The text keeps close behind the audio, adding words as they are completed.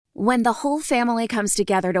When the whole family comes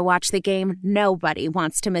together to watch the game, nobody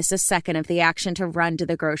wants to miss a second of the action to run to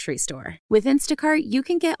the grocery store. With Instacart, you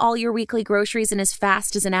can get all your weekly groceries in as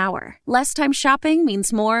fast as an hour. Less time shopping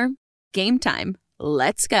means more game time.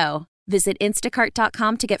 Let's go. Visit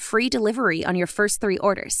instacart.com to get free delivery on your first 3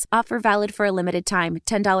 orders. Offer valid for a limited time.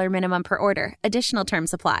 $10 minimum per order. Additional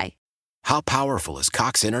terms apply. How powerful is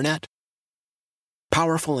Cox Internet?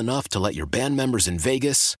 Powerful enough to let your band members in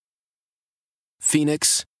Vegas,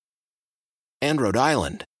 Phoenix, and Rhode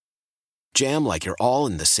Island jam like you're all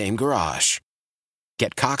in the same garage.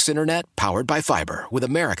 Get Cox Internet powered by fiber with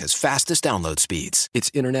America's fastest download speeds.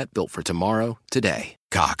 It's internet built for tomorrow, today.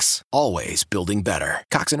 Cox, always building better.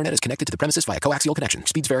 Cox Internet is connected to the premises via coaxial connection.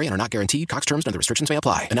 Speeds vary and are not guaranteed. Cox terms and other restrictions may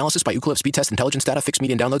apply. Analysis by Ookla Speed Test Intelligence Data. Fixed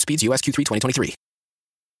median download speeds. US Q3 2023.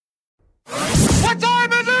 What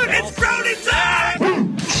time is it? It's Grote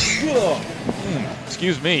time!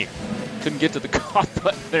 Excuse me. Couldn't get to the cough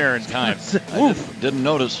button there in time. I didn't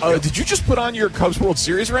notice. Did you just put on your Cubs World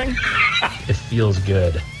Series ring? It feels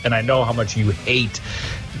good. And I know how much you hate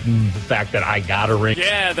the fact that I got a ring.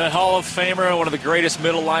 Yeah, the Hall of Famer, one of the greatest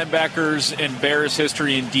middle linebackers in Bears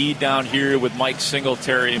history indeed down here with Mike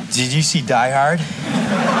Singletary. Did you see Die Hard?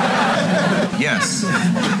 Yes.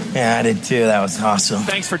 Yeah, I did too. That was awesome.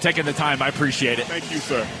 Thanks for taking the time. I appreciate it. Thank you,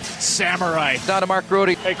 sir. Samurai. Down to Mark Grote.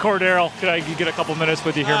 Hey, Cordero, could I get a couple minutes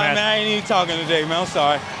with you here, man? Man, I ain't even talking today, man. I'm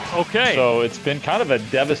sorry. Okay. So it's been kind of a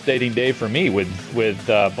devastating day for me with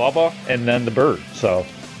Bubba and then the bird. So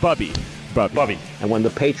Bubby. And when the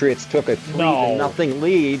Patriots took a 3-0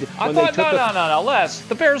 lead, Les.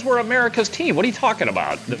 The Bears were America's team. What are you talking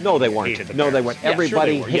about? No, they weren't. No, they weren't. Yeah,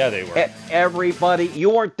 Everybody, sure they were. Yeah, they were. Everybody,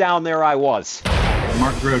 you weren't down there. I was.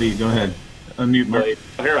 Mark Grote, go ahead. Unmute Mark.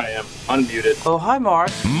 Here I am, unmuted. Oh, hi, Mark.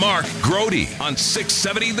 Mark Grote on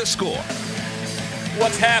 670 The Score.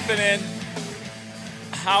 What's happening?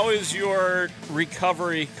 How is your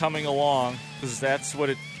recovery coming along? Because that's what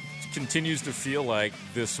it continues to feel like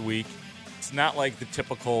this week. It's not like the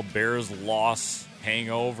typical Bears loss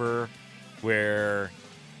hangover where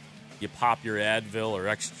you pop your Advil or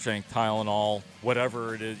extra-strength Tylenol,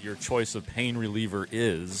 whatever it is, your choice of pain reliever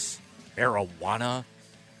is, marijuana,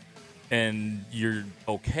 and you're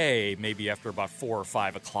okay maybe after about 4 or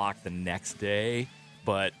 5 o'clock the next day.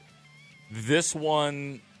 But this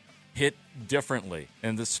one hit differently,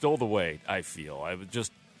 and it's still the way I feel. I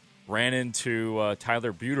just ran into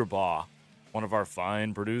Tyler Buterbaugh, one of our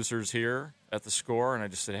fine producers here at The Score, and I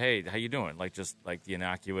just said, hey, how you doing? Just like the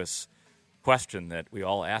innocuous question that we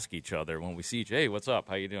all ask each other when we see each other. Hey, what's up?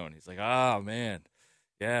 How you doing? He's like, oh, man.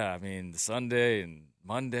 Yeah, I mean, Sunday and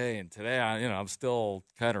Monday and today, I'm still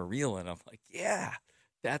kind of reeling. I'm like, yeah,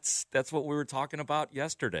 that's what we were talking about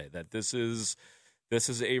yesterday, that this is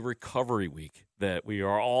a recovery week that we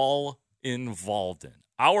are all involved in.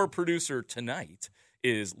 Our producer tonight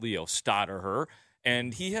is Leo Stotterher,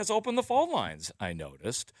 and he has opened the phone lines, I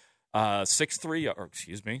noticed.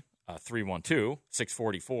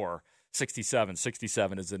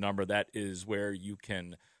 312-644-6767 is the number. That is where you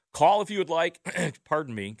can call if you would like.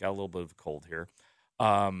 Pardon me, got a little bit of a cold here.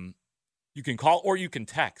 You can call or you can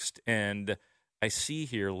text. And I see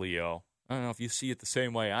here, Leo, I don't know if you see it the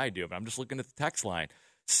same way I do, but I'm just looking at the text line.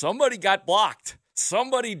 Somebody got blocked.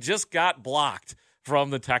 Somebody just got blocked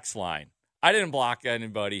from the text line. I didn't block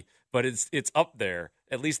anybody, but it's up there.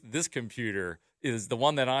 At least this computer is the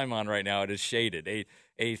one that I'm on right now. It is shaded.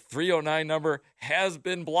 A 309 number has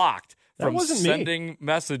been blocked from sending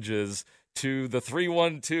messages to the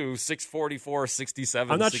 312-644-6767.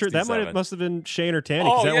 I'm not sure. That must have been Shane or Tanny,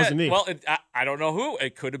 because that wasn't me. Well, I don't know who.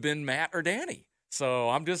 It could have been Matt or Danny. So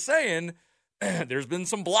I'm just saying there's been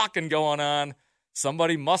some blocking going on.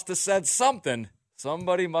 Somebody must have said something.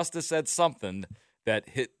 Somebody must have said something that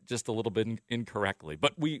hit just a little bit incorrectly.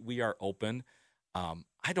 But we are open.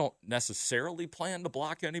 I don't necessarily plan to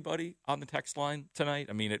block anybody on the text line tonight.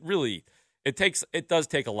 I mean, it does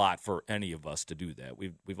take a lot for any of us to do that.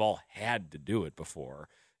 We've all had to do it before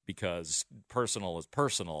because personal is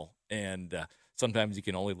personal, and sometimes you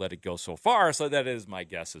can only let it go so far. So that is my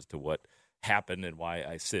guess as to what happened and why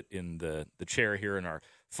I sit in the chair here in our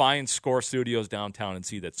fine Score studios downtown and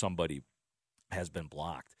see that somebody has been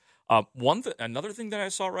blocked. Another thing that I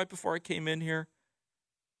saw right before I came in here,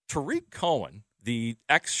 Tariq Cohen, the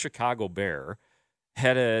ex-Chicago Bear,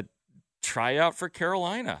 had a tryout for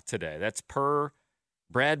Carolina today. That's per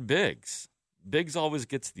Brad Biggs. Biggs always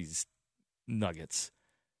gets these nuggets.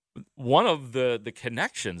 One of the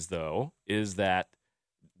connections, though, is that,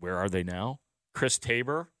 where are they now? Chris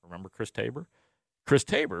Tabor. Remember Chris Tabor? Chris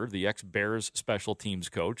Tabor, the ex-Bears special teams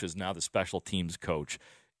coach, is now the special teams coach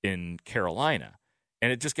in Carolina.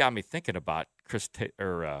 And it just got me thinking about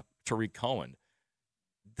Tariq Cohen.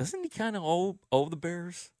 Doesn't he kind of owe the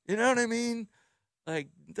Bears? You know what I mean? Like,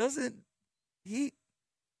 doesn't he?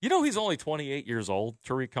 You know, he's only 28 years old,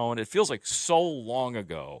 Tariq Cohen. It feels like so long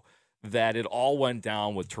ago that it all went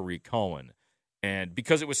down with Tariq Cohen. And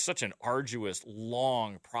because it was such an arduous,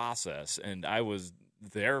 long process, and I was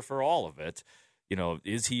there for all of it, you know,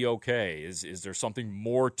 is he okay? Is there something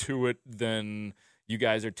more to it than you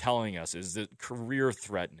guys are telling us? Is it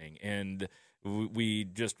career-threatening? And we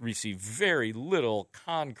just received very little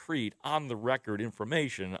concrete, on-the-record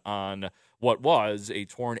information on what was a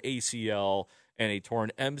torn ACL and a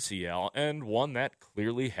torn MCL, and one that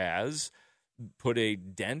clearly has put a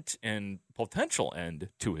dent and potential end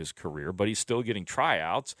to his career, but he's still getting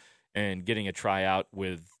tryouts and getting a tryout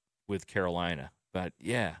with Carolina. But,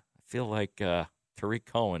 yeah, I feel like Tariq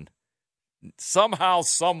Cohen somehow,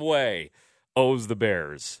 some way owes the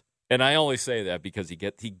Bears. And I only say that because he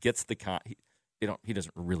gets the he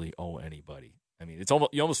doesn't really owe anybody. I mean,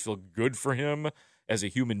 you almost feel good for him as a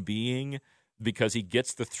human being because he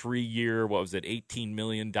gets the 3-year, $18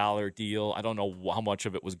 million deal. I don't know how much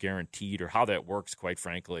of it was guaranteed or how that works, quite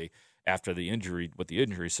frankly, after the injury, what the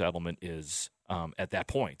injury settlement is at that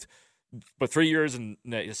point. But 3 years and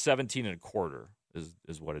 17 and a quarter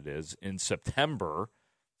is what it is in September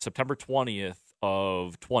 20th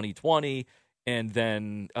of 2020, and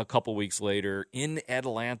then a couple weeks later in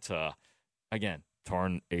Atlanta, again,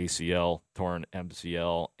 torn ACL, torn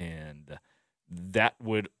MCL, and that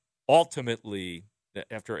would ultimately,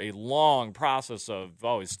 after a long process of,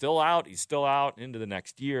 he's still out into the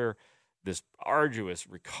next year, this arduous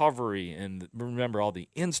recovery, and remember all the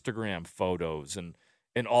Instagram photos and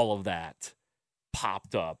all of that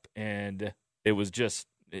popped up, and it was just,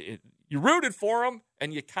 you rooted for him,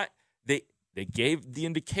 and they gave the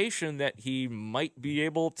indication that he might be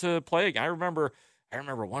able to play. I remember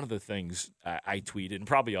one of the things I tweeted, and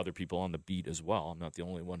probably other people on the beat as well. I'm not the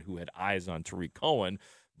only one who had eyes on Tariq Cohen,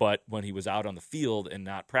 but when he was out on the field and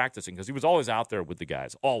not practicing, because he was always out there with the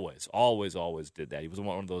guys, always did that. He was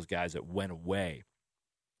one of those guys that went away,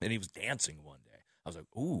 and he was dancing one day. I was like,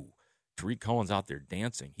 ooh, Tariq Cohen's out there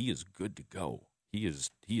dancing. He is good to go. He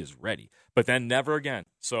is ready. But then never again.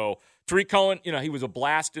 So Tariq Cohen, he was a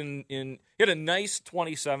blast he had a nice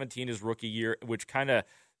 2017, his rookie year, which kind of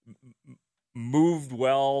moved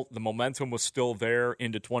well. The momentum was still there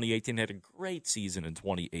into 2018. Had a great season in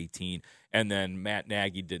 2018. And then Matt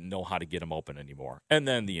Nagy didn't know how to get him open anymore. And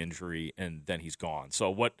then the injury, and then he's gone. So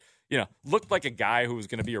what, looked like a guy who was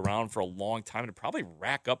going to be around for a long time and probably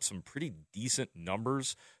rack up some pretty decent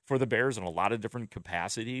numbers for the Bears in a lot of different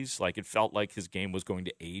capacities. Like, it felt like his game was going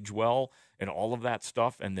to age well and all of that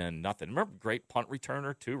stuff, and then nothing. Remember, great punt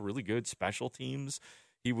returner, too, really good special teams.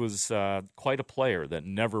 He was quite a player that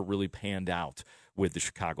never really panned out with the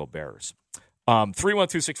Chicago Bears.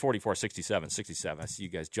 312-644-6767. I see you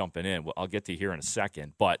guys jumping in. I'll get to here in a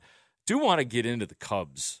second, but do want to get into the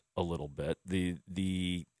Cubs a little bit.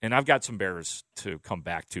 And I've got some Bears to come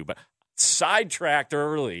back to, but sidetracked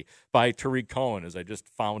early by Tariq Cohen as I just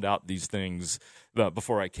found out these things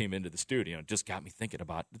before I came into the studio. It just got me thinking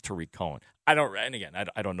about Tariq Cohen. I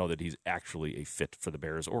don't know that he's actually a fit for the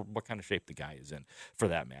Bears or what kind of shape the guy is in for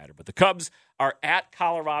that matter. But the Cubs are at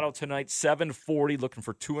Colorado tonight, 7:40, looking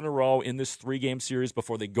for 2 in a row in this 3-game series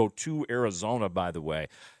before they go to Arizona, by the way.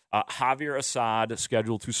 Javier Assad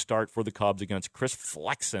scheduled to start for the Cubs against Chris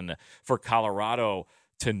Flexen for Colorado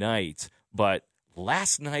tonight. But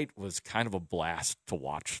last night was kind of a blast to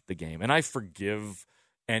watch the game. And I forgive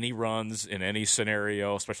any runs in any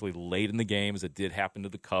scenario, especially late in the game, as it did happen to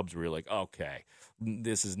the Cubs, where you're like, okay,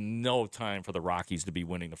 this is no time for the Rockies to be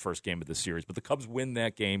winning the first game of the series. But the Cubs win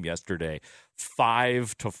that game yesterday,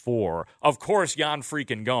 5-4. Of course, Jan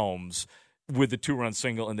freaking Gomes with the 2-run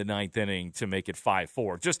single in the 9th inning to make it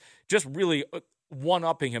 5-4. Just really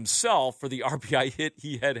one-upping himself for the RBI hit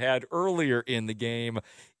he had earlier in the game.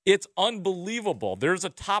 It's unbelievable. There's a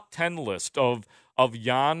top 10 list of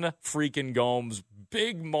Jan freaking Gomes'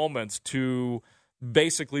 big moments to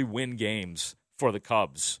basically win games for the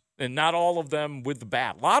Cubs. And not all of them with the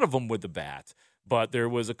bat. A lot of them with the bat. But there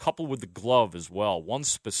was a couple with the glove as well. One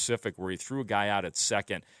specific where he threw a guy out at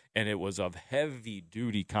second, and it was of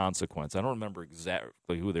heavy-duty consequence. I don't remember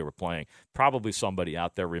exactly who they were playing. Probably somebody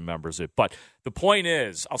out there remembers it. But the point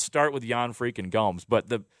is, I'll start with Jan freaking Gomes, but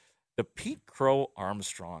the Pete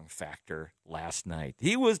Crow-Armstrong factor last night.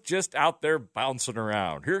 He was just out there bouncing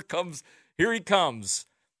around. Here he comes.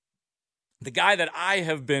 The guy that I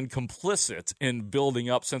have been complicit in building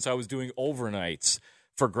up since I was doing overnights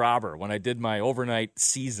for Grobber when I did my overnight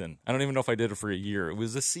season. I don't even know if I did it for a year. It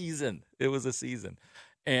was a season.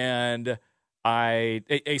 And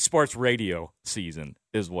a sports radio season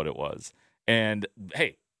is what it was. And,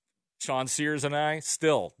 hey, Sean Sears and I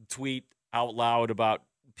still tweet out loud about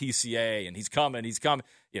PCA, and he's coming.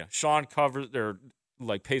 You know, Sean covers or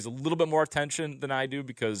pays a little bit more attention than I do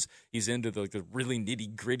because he's into the really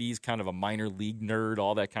nitty-gritty. He's kind of a minor league nerd,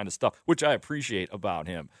 all that kind of stuff, which I appreciate about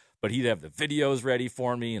him. But he'd have the videos ready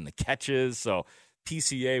for me and the catches. So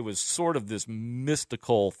PCA was sort of this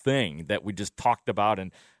mystical thing that we just talked about,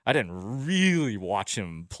 and I didn't really watch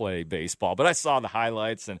him play baseball, but I saw the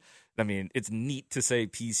highlights, and I mean, it's neat to say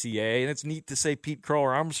PCA, and it's neat to say Pete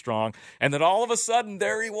Crow-Armstrong, and then all of a sudden,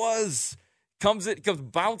 there he was, comes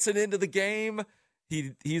bouncing into the game.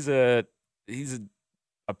 He's a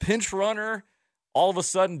pinch runner. All of a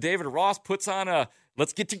sudden, David Ross puts on a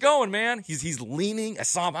let's get you going, man. He's leaning. I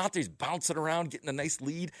saw him out there. He's bouncing around, getting a nice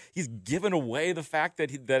lead. He's giving away the fact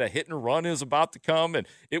that a hit and run is about to come, and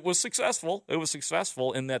it was successful. It was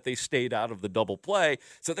successful in that they stayed out of the double play.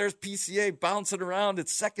 So there's PCA bouncing around at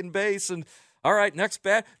second base, and all right, next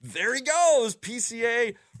bat. There he goes.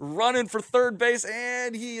 PCA running for third base,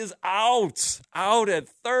 and he is out at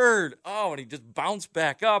third. Oh, and he just bounced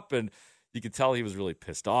back up, and you could tell he was really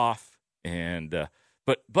pissed off. And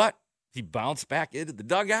but he bounced back into the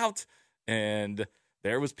dugout, and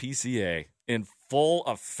there was PCA in full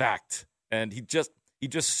effect. And he just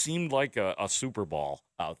seemed like a Super Bowl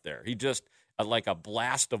out there. He just like a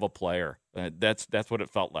blast of a player. That's what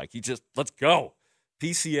it felt like. He just let's go.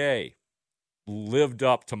 PCA lived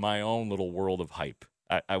up to my own little world of hype.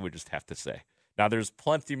 I would just have to say. Now there's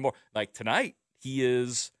plenty more. Like tonight, he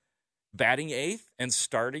is batting eighth and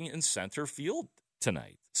starting in center field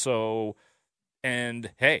tonight. So,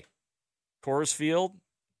 and hey, Coors Field,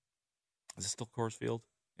 is it still Coors Field?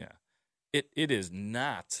 Yeah. It is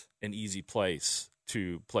not an easy place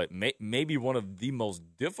to play. Maybe one of the most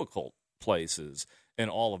difficult places in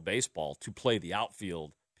all of baseball to play the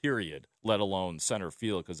outfield, period, let alone center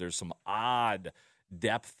field, because there's some odd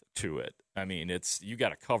depth to it. I mean, you got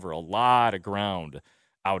to cover a lot of ground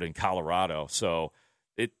out in Colorado. So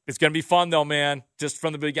it's going to be fun, though, man. Just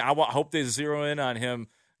from the beginning, I hope they zero in on him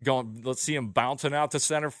going. Let's see him bouncing out to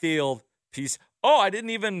center field. The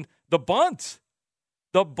bunt.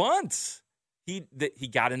 He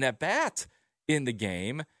got in at bat in the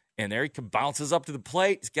game, and there he bounces up to the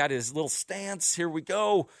plate. He's got his little stance. Here we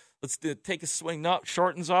go. Let's take a swing up,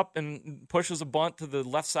 shortens up, and pushes a bunt to the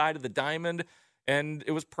left side of the diamond, and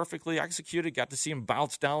it was perfectly executed. Got to see him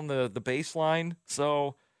bounce down the baseline,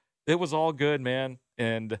 so it was all good, man.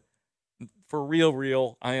 And for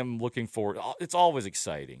real, I am looking forward. It's always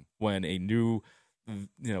exciting when a new,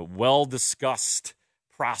 well-discussed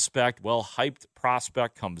prospect, well-hyped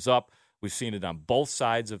prospect comes up. We've seen it on both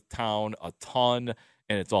sides of town a ton,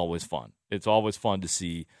 and it's always fun. It's always fun to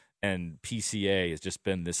see, and PCA has just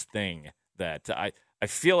been this thing that I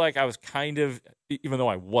feel like I was kind of, even though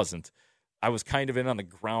I wasn't, I was kind of in on the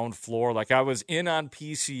ground floor. Like I was in on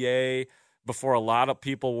PCA before a lot of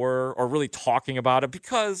people were, or really talking about it,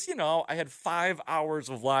 because, I had 5 hours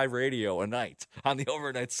of live radio a night on the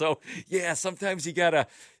overnight. So, yeah, sometimes you gotta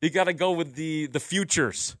go with the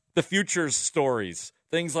futures stories,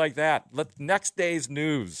 things like that. Next day's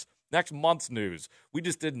news, next month's news. We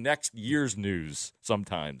just did next year's news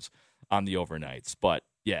sometimes on the overnights. But,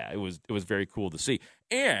 yeah, it was very cool to see.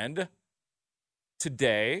 And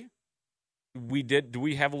today, do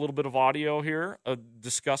we have a little bit of audio here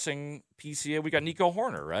discussing PCA? We got Nico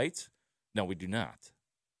Horner, right? No, we do not.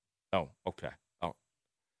 Oh, okay. Oh,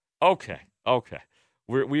 okay.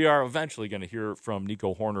 We are eventually going to hear from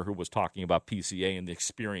Nico Horner, who was talking about PCA and the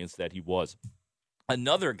experience that he was.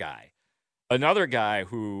 Another guy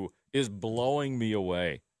who is blowing me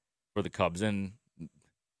away for the Cubs. And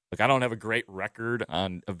I don't have a great record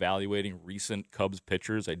on evaluating recent Cubs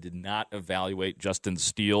pitchers. I did not evaluate Justin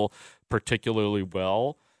Steele particularly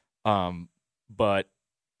well, but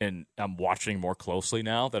I'm watching more closely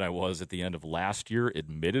now than I was at the end of last year,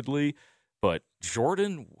 admittedly. But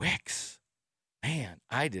Jordan Wicks, man,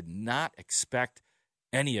 I did not expect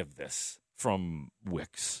any of this from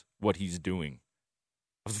Wicks, what he's doing.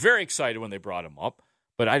 I was very excited when they brought him up,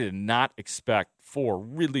 but I did not expect 4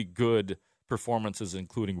 really good performances,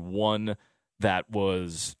 including one that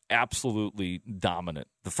was absolutely dominant.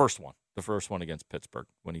 The first one against Pittsburgh,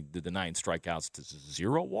 when he did the 9 strikeouts to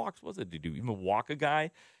 0 walks, was it? Did you even walk a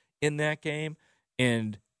guy in that game?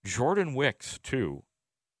 And Jordan Wicks, too.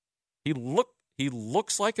 He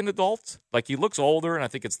looks like an adult. Like, he looks older, and I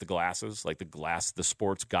think it's the glasses, like the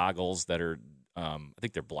sports goggles that are, I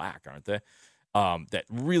think they're black, aren't they? That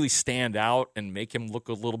really stand out and make him look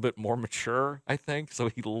a little bit more mature, I think. So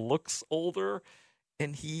he looks older,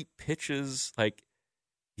 and he pitches like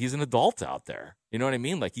he's an adult out there. You know what I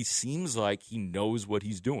mean? Like, he seems like he knows what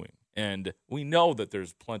he's doing. And we know that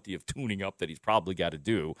there's plenty of tuning up that he's probably got to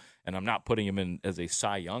do. And I'm not putting him in as a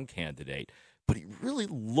Cy Young candidate. But he really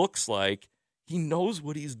looks like he knows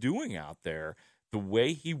what he's doing out there. The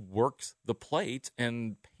way he works the plate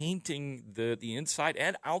and painting the inside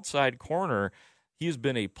and outside corner, he has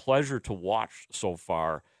been a pleasure to watch so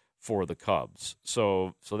far for the Cubs.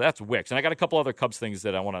 So that's Wicks. And I got a couple other Cubs things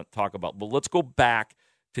that I want to talk about. But let's go back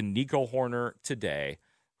to Nico Hoerner today,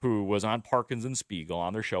 who was on Parkins and Spiegel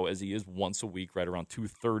on their show, as he is once a week, right around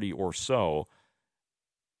 2:30 or so.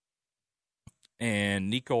 And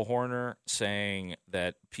Nico Hoerner saying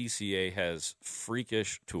that PCA has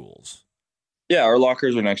freakish tools. Yeah, our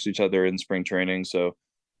lockers are next to each other in spring training, so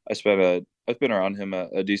I've been around him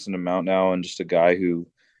a decent amount now, and just a guy who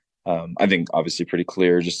I think obviously pretty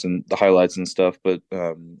clear just in the highlights and stuff, but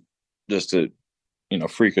just a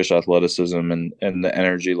freakish athleticism and the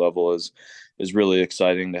energy level is really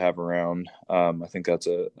exciting to have around. I think that's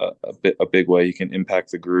a big way he can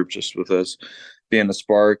impact the group just with us being a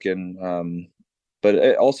spark, and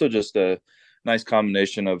but also just a nice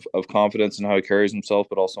combination of confidence in how he carries himself,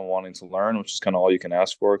 but also wanting to learn, which is kind of all you can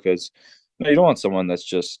ask for, because you don't want someone that's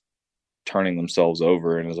just turning themselves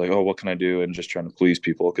over and is like, oh, what can I do, and just trying to please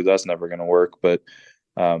people, because that's never going to work. But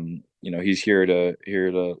he's here to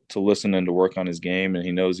listen and to work on his game, and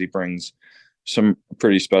he knows he brings some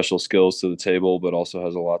pretty special skills to the table, but also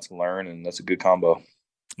has a lot to learn, and that's a good combo.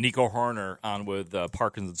 Nico Hoerner on with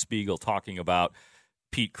Parkins and Spiegel talking about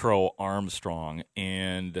Pete Crow-Armstrong,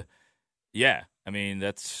 and yeah, I mean,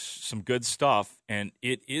 that's some good stuff. And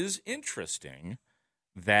it is interesting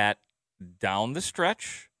that down the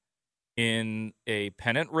stretch in a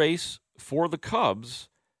pennant race for the Cubs,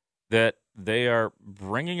 that they are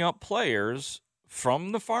bringing up players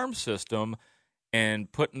from the farm system and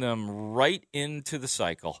putting them right into the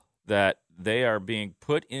cycle, that they are being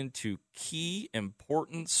put into key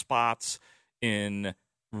important spots in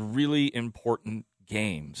really important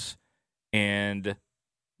games. And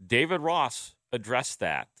David Ross addressed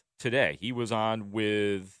that today. He was on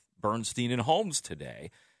with Bernstein and Holmes today.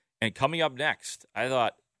 And coming up next, I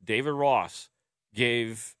thought David Ross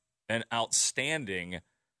gave an outstanding,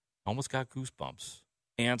 almost got goosebumps,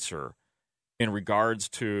 answer in regards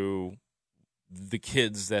to the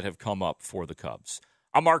kids that have come up for the Cubs.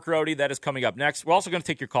 I'm Mark Grote. That is coming up next. We're also going to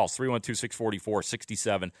take your calls,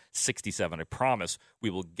 312-644-6767. I promise we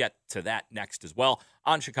will get to that next as well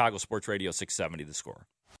on Chicago Sports Radio 670 The Score.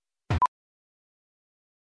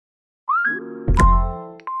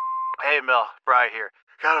 Hey, Mel. Bri here.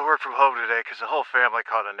 Gotta work from home today because the whole family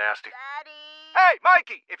caught a nasty. Daddy! Hey,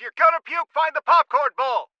 Mikey! If you're gonna puke, find the popcorn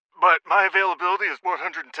bowl! But my availability is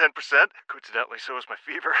 110%. Coincidentally, so is my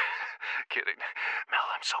fever. Kidding. Mel,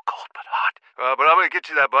 I'm so cold but hot. But I'm gonna get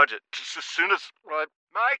you that budget just as soon as...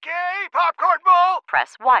 Mikey! Popcorn bowl!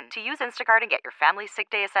 Press 1 to use Instacart and get your family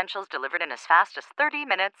sick day essentials delivered in as fast as 30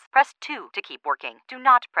 minutes. Press 2 to keep working. Do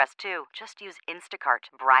not press 2. Just use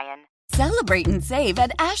Instacart, Brian. Celebrate and save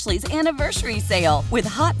at Ashley's Anniversary Sale. With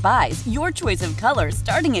Hot Buys, your choice of colors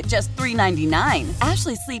starting at just $3.99.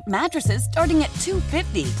 Ashley Sleep mattresses starting at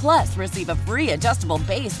 $2.50. Plus, receive a free adjustable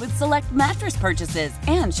base with select mattress purchases.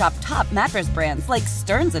 And shop top mattress brands like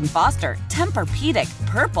Stearns & Foster, Tempur-Pedic,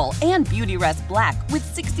 Purple, and Beautyrest Black with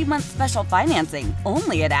 60-month special financing.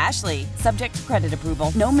 Only at Ashley. Subject to credit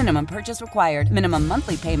approval. No minimum purchase required. Minimum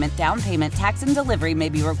monthly payment, down payment, tax, and delivery may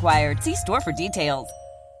be required. See store for details.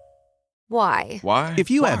 Why? If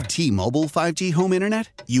you have T-Mobile 5G home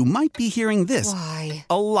internet, you might be hearing this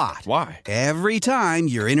a lot. Why? Every time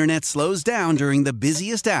your internet slows down during the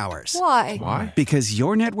busiest hours. Why? Because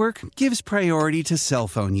your network gives priority to cell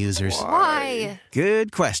phone users. Why?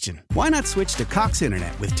 Good question. Why not switch to Cox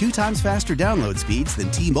Internet with 2 times faster download speeds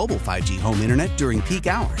than T-Mobile 5G home internet during peak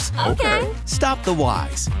hours? Okay. Stop the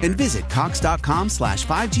whys and visit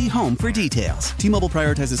cox.com/5G home for details. T-Mobile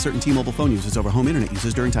prioritizes certain T-Mobile phone users over home internet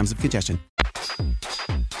users during times of congestion.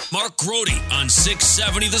 Mark Grote on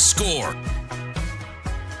 670 The Score.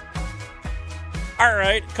 All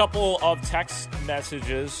right, couple of text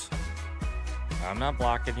messages. I'm not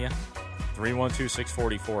blocking you.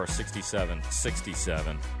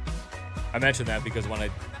 312-644-6767. I mentioned that because when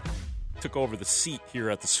I took over the seat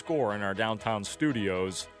here at The Score in our downtown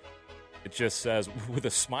studios, it just says, with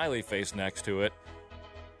a smiley face next to it,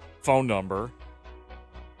 phone number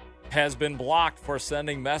has been blocked for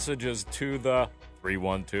sending messages to the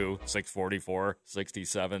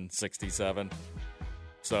 312-644-6767.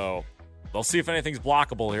 So they'll see if anything's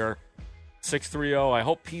blockable here. 630, I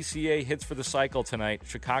hope PCA hits for the cycle tonight.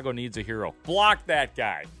 Chicago needs a hero. Block that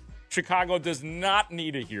guy. Chicago does not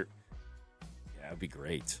need a hero. Yeah, that'd be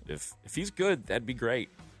great. If he's good, that'd be great.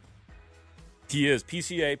 He is.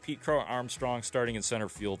 PCA, Pete Crow-Armstrong, starting in center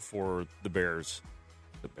field for the Bears.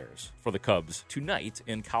 For the Cubs tonight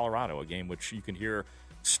in Colorado, a game which you can hear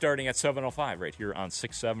starting at 7:05 right here on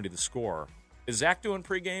 670 The Score. Is Zach doing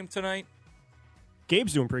pregame tonight?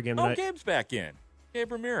 Gabe's doing pregame tonight. Oh, Gabe's back in.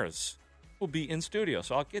 Gabe Ramirez will be in studio,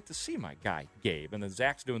 so I'll get to see my guy, Gabe. And then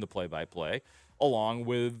Zach's doing the play-by-play along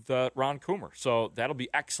with Ron Coomer. So that'll be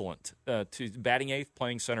excellent. Batting eighth,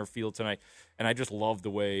 playing center field tonight. And I just love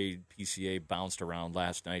the way PCA bounced around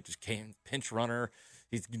last night. Just came pinch runner.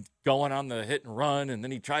 He's going on the hit and run, and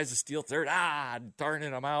then he tries to steal third. Darn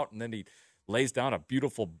it, I'm out. And then he lays down a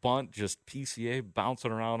beautiful bunt, just PCA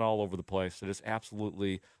bouncing around all over the place. I just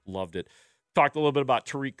absolutely loved it. Talked a little bit about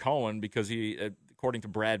Tariq Cohen because he, according to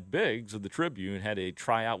Brad Biggs of the Tribune, had a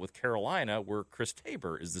tryout with Carolina where Chris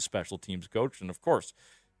Tabor is the special teams coach. And, of course,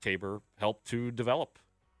 Tabor helped to develop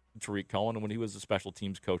Tariq Cohen when he was the special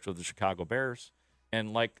teams coach of the Chicago Bears.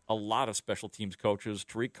 And like a lot of special teams coaches,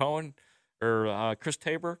 Tariq Cohen or Chris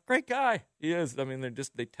Tabor, great guy. He is. I mean,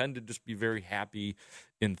 they tend to just be very happy,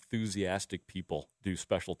 enthusiastic people, do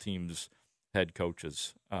special teams head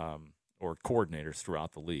coaches or coordinators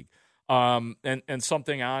throughout the league. And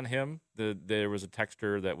something on him, there was a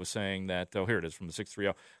texter that was saying that, here it is from the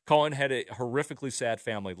 630, Cohen had a horrifically sad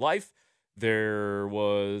family life. There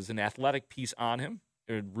was an athletic piece on him,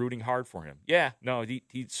 rooting hard for him. Yeah, no,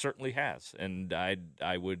 he certainly has. And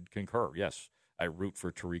I would concur. Yes, I root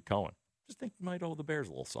for Tariq Cohen. Just think you might owe the Bears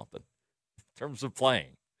a little something in terms of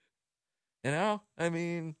playing. You know, I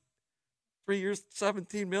mean, 3 years,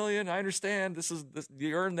 $17 million. I understand this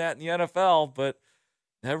you earned that in the NFL, but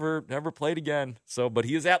never played again. So, but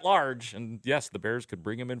he is at large, and yes, the Bears could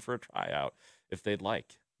bring him in for a tryout if they'd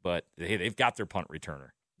like. But hey, they've got their punt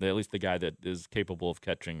returner, at least the guy that is capable of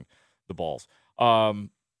catching the balls.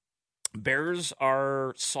 Bears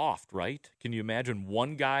are soft, right? Can you imagine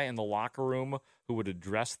one guy in the locker room who would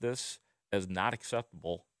address this as not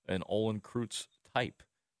acceptable? An Olin Kreutz type.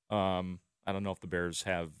 I don't know if the Bears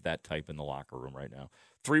have that type in the locker room right now.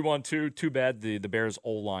 3-1-2, too bad the Bears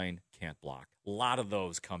O-line can't block. A lot of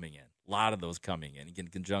those coming in in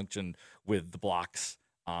conjunction with the blocks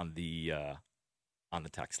on the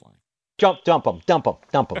text line. Dump them.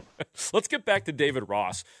 Let's get back to David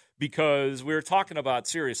Ross, because we were talking about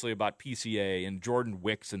PCA and Jordan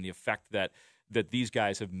Wicks and the effect that these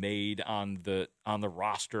guys have made on the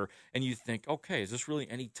roster. And you think, okay, is this really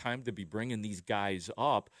any time to be bringing these guys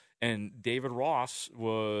up? And David Ross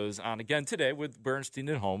was on again today with Bernstein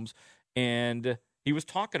and Holmes, and he was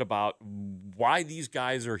talking about why these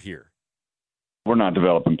guys are here. We're not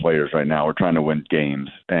developing players right now. We're trying to win games,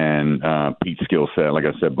 and Pete's skill set, like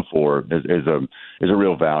I said before, is a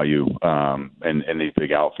real value. And these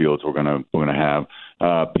big outfields we're gonna have.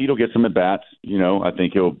 Pete will get some at bats. You know, I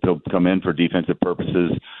think he'll come in for defensive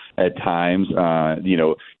purposes at times.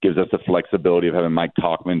 Gives us the flexibility of having Mike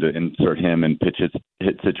Talkman to insert him and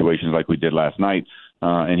hit situations like we did last night,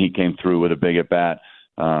 and he came through with a big at bat.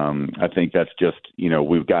 I think that's just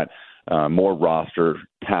we've got more roster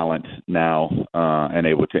talent now and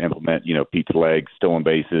able to implement, Pete's legs, stolen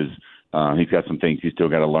bases. He's got some things he's still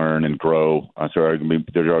got to learn and grow. So there are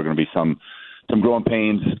going to be some growing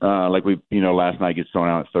pains, like last night gets thrown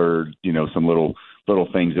out at third, some little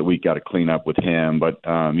things that we got to clean up with him. But,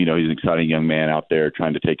 he's an exciting young man out there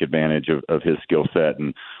trying to take advantage of his skill set.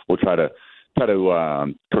 And we'll try to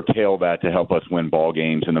curtail that to help us win ball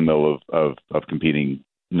games in the middle of competing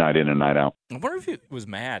night in and night out. I wonder if he was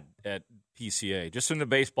mad at PCA, just in the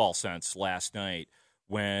baseball sense, last night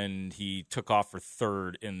when he took off for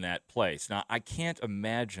third in that place. Now, I can't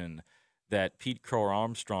imagine that Pete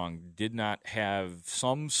Crow-Armstrong did not have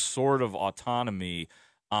some sort of autonomy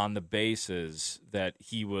on the bases, that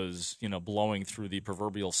he was, blowing through the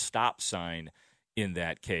proverbial stop sign in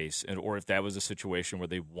that case, or if that was a situation where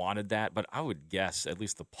they wanted that. But I would guess at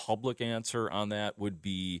least the public answer on that would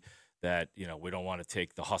be that, we don't want to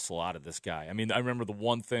take the hustle out of this guy. I mean, I remember the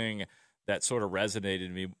one thing that sort of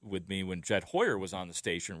resonated with me when Jed Hoyer was on the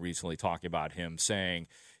station recently talking about him, saying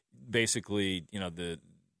basically, the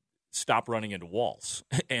stop running into walls.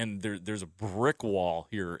 And there's a brick wall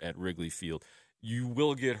here at Wrigley Field. You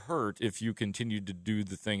will get hurt if you continue to do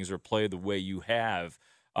the things or play the way you have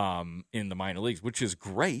in the minor leagues, which is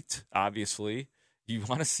great, obviously. You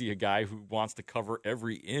want to see a guy who wants to cover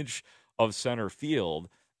every inch of center field.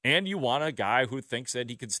 And you want a guy who thinks that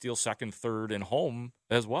he could steal second, third, and home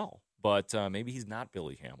as well. But maybe he's not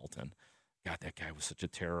Billy Hamilton. God, that guy was such a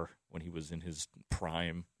terror when he was in his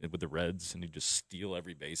prime with the Reds, and he'd just steal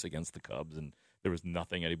every base against the Cubs, and there was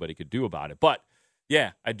nothing anybody could do about it. But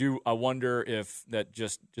Yeah, I do. I wonder if that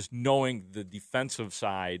just knowing the defensive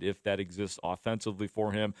side, if that exists offensively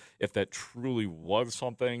for him, if that truly was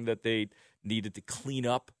something that they needed to clean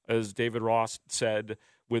up, as David Ross said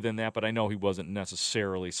within that. But I know he wasn't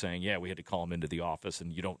necessarily saying, we had to call him into the office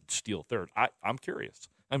and you don't steal third. I'm curious.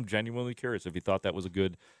 I'm genuinely curious if he thought that was a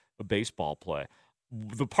good baseball play.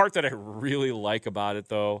 The part that I really like about it,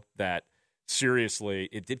 though, that seriously,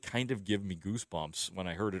 it did kind of give me goosebumps when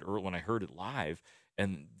I heard it live.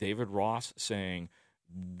 And David Ross saying,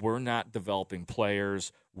 we're not developing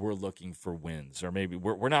players, we're looking for wins. Or maybe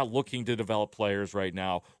we're not looking to develop players right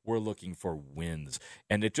now, we're looking for wins.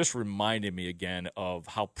 And it just reminded me again of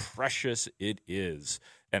how precious it is.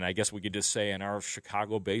 And I guess we could just say in our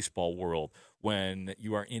Chicago baseball world, when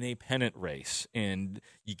you are in a pennant race and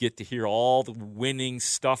you get to hear all the winning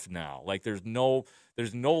stuff now, like there's no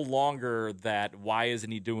longer that, why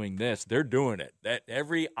isn't he doing this? They're doing it. That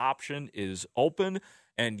every option is open.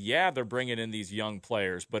 And they're bringing in these young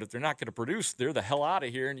players, but if they're not going to produce, they're the hell out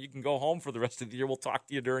of here, and you can go home for the rest of the year. We'll talk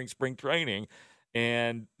to you during spring training.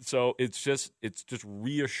 And so it's just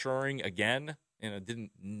reassuring again, and I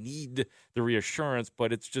didn't need the reassurance,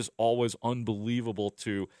 but it's just always unbelievable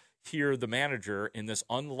to hear the manager in this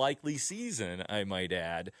unlikely season, I might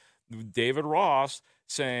add, David Ross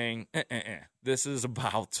saying, this is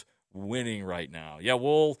about winning right now. Yeah,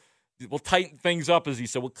 we'll tighten things up, as he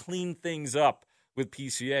said. We'll clean things up with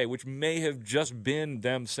PCA, which may have just been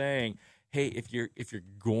them saying, hey, if you're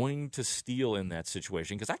going to steal in that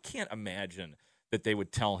situation, because I can't imagine that they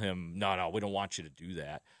would tell him, no, we don't want you to do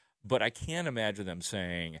that. But I can't imagine them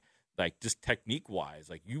saying, like, just technique-wise,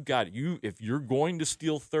 like, if you're going to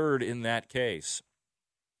steal third in that case,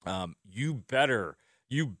 you better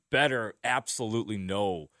absolutely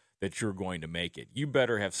know that you're going to make it. You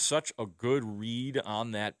better have such a good read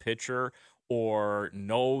on that pitcher, or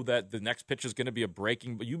know that the next pitch is going to be a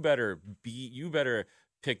breaking, but you better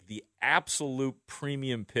pick the absolute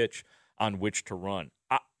premium pitch on which to run.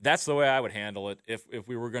 That's the way I would handle it if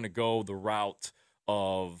we were going to go the route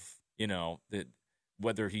of,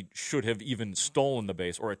 whether he should have even stolen the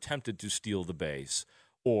base or attempted to steal the base,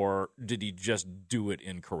 or did he just do it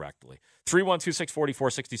incorrectly?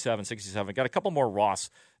 312-644-6767. Got a couple more Ross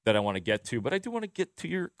that I want to get to, but I do want to get to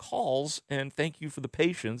your calls, and thank you for the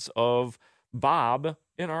patience of Bob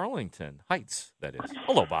in Arlington Heights, that is.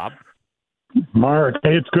 Hello, Bob. Mark,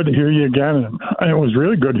 hey, it's good to hear you again. And it was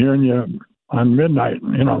really good hearing you on midnight.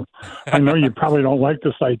 I know you probably don't like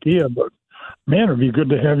this idea, but man, it'd be good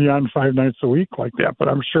to have you on 5 nights a week like that. But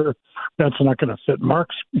I'm sure that's not going to fit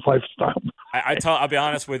Mark's lifestyle. I'll be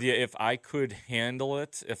honest with you. If I could handle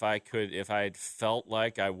it, if I felt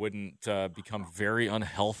like I wouldn't become very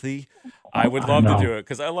unhealthy, I would love to do it,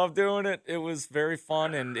 because I love doing it. It was very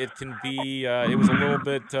fun, and it can be. It was a little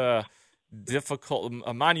bit difficult,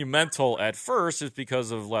 monumental at first, is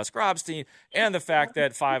because of Les Grobstein and the fact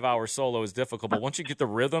that 5-hour solo is difficult. But once you get the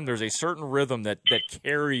rhythm, there's a certain rhythm that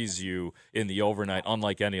carries you in the overnight,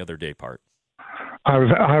 unlike any other day part. I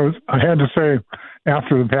had to say,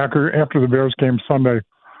 after the Bears game Sunday,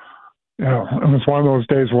 it was one of those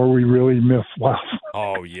days where we really missed Les.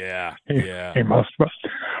 Oh yeah, he must.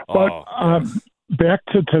 But back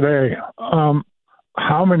to today,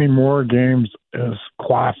 how many more games is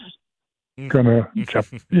Klaus gonna?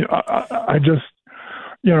 I just,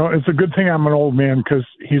 it's a good thing I'm an old man, because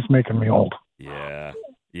he's making me old. Yeah.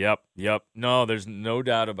 Yep. No, there's no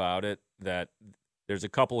doubt about it that there's a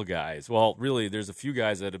couple of guys. Well, really, there's a few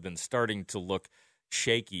guys that have been starting to look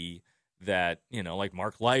shaky. That, like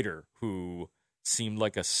Mark Leiter, who seemed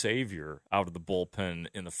like a savior out of the bullpen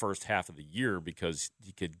in the first half of the year because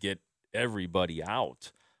he could get everybody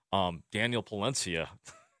out. Daniel Palencia.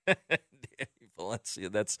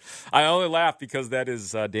 I only laugh because that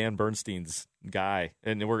is Dan Bernstein's guy,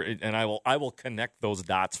 and I will connect those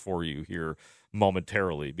dots for you here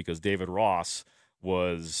momentarily, because David Ross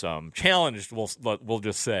was challenged, we'll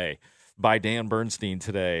just say, by Dan Bernstein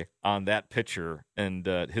today on that pitcher and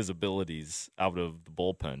his abilities out of the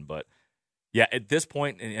bullpen. But yeah, at this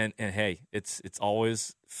point, and hey, it's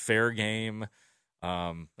always fair game.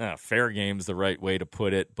 Fair game's the right way to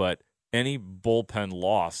put it, but any bullpen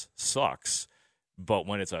loss sucks. But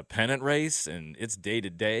when it's a pennant race and it's day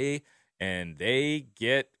to day and they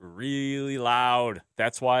get really loud,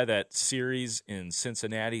 that's why that series in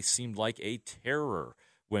Cincinnati seemed like a terror,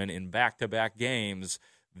 when in back-to-back games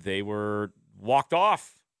they were walked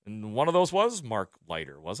off. And one of those was Mark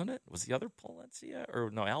Leiter, wasn't it? Was the other Palencia? Or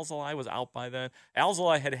no, Alzolay was out by then.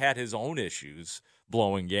 Alzolay had his own issues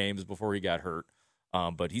blowing games before he got hurt,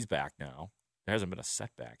 but he's back now. There hasn't been a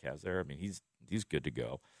setback, has there? I mean, he's good to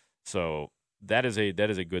go. So that is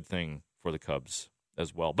a good thing for the Cubs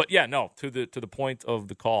as well. But yeah, no, to the point of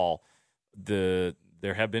the call, there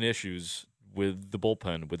have been issues with the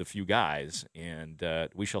bullpen with a few guys, and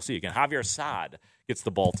we shall see. Again, Javier Saad gets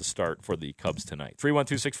the ball to start for the Cubs tonight.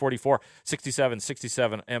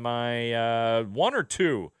 312-644-6767. Am I 1 or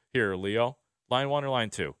 2 here, Leo? Line 1 or line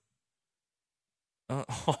 2?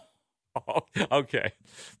 Okay.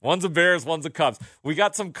 One's the Bears, one's the Cubs. We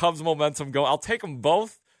got some Cubs momentum going. I'll take them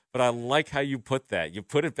both, but I like how you put that. You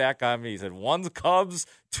put it back on me. You said one's Cubs,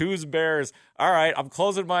 two's Bears. All right, I'm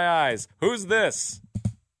closing my eyes. Who's this?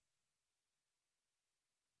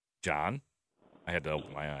 John? I had to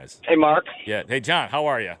open my eyes. Hey, Mark. Yeah. Hey, John, how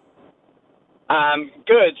are you?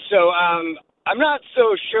 Good. So I'm not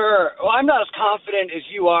so sure. Well, I'm not as confident as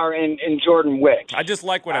you are in Jordan Wicks. I just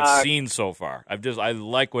like what I've seen so far. I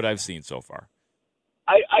like what I've seen so far.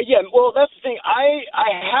 Yeah. Well, that's the thing. I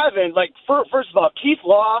haven't. Like, first of all, Keith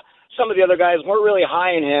Law, some of the other guys weren't really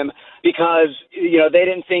high in him because they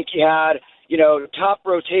didn't think he had top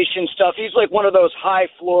rotation stuff. He's like one of those high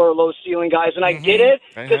floor, low ceiling guys, and I get it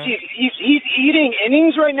because he's eating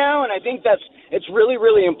innings right now, and I think it's really,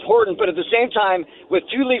 really important. But at the same time, with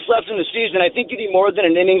 2 weeks left in the season, I think you need more than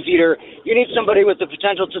an innings eater. You need somebody with the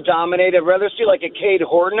potential to dominate. I'd rather see like a Cade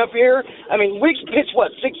Horton up here. I mean, Wicks pitched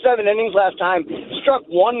 6-7 innings last time, struck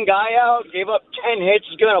one guy out, gave up 10 hits,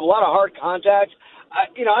 he's given up a lot of hard contact.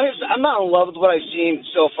 I'm not in love with what I've seen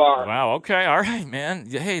so far. Wow. Okay. All right, man.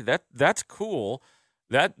 Hey, that's cool.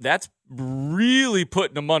 That's really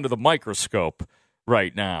putting them under the microscope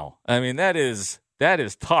right now. I mean, that is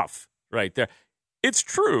tough right there. It's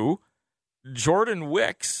true. Jordan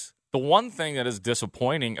Wicks, the one thing that is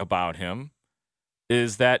disappointing about him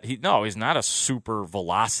is that he's not a super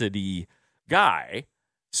velocity guy.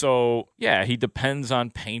 So, yeah, he depends on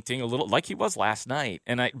painting a little like he was last night.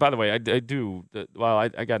 And by the way, I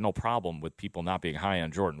got no problem with people not being high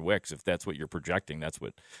on Jordan Wicks. If that's what you're projecting, that's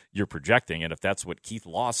what you're projecting. And if that's what Keith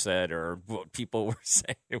Law said or what people were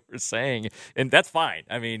saying, and that's fine.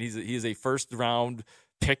 I mean, he's a first-round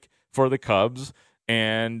pick for the Cubs,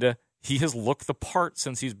 and he has looked the part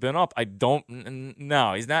since he's been up. Has not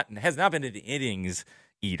been an innings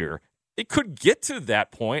eater. It could get to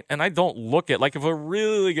that point, and I don't look at, like, if we're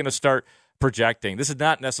really going to start projecting, this is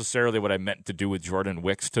not necessarily what I meant to do with Jordan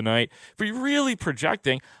Wicks tonight. If we're really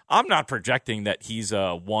projecting, I'm not projecting that he's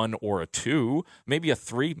a 1 or a 2, maybe a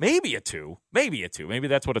 3, maybe a 2. Maybe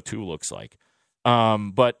that's what a 2 looks like.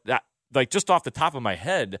 But that, like, just off the top of my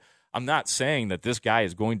head, I'm not saying that this guy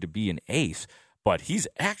is going to be an ace, but he's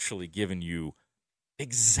actually given you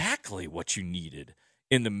exactly what you needed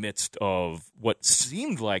in the midst of what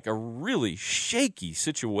seemed like a really shaky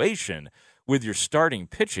situation with your starting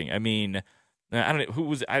pitching. I mean, I don't know who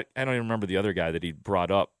was. I don't even remember the other guy that he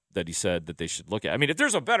brought up that he said that they should look at. I mean, if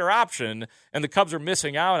there's a better option and the Cubs are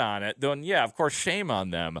missing out on it, then yeah, of course, shame on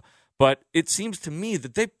them. But it seems to me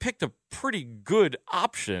that they picked a pretty good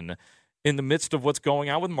option in the midst of what's going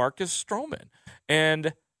on with Marcus Stroman.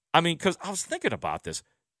 And I mean, because I was thinking about this,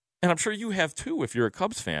 and I'm sure you have too if you're a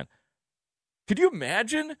Cubs fan. Could you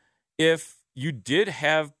imagine if you did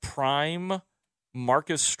have prime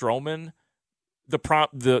Marcus Stroman,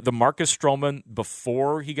 the Marcus Stroman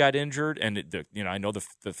before he got injured, and I know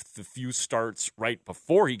the few starts right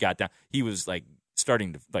before he got down, he was like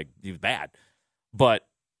starting to he was bad, but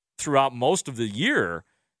throughout most of the year,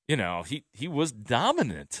 he was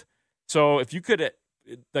dominant. So if you could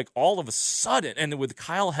all of a sudden, and with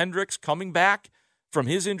Kyle Hendricks coming back from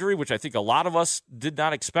his injury, which I think a lot of us did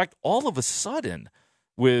not expect, all of a sudden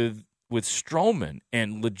with Stroman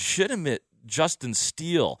and legitimate Justin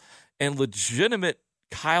Steele and legitimate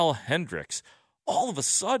Kyle Hendricks, all of a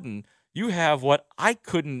sudden you have what I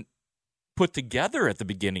couldn't put together at the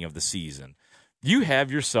beginning of the season. You have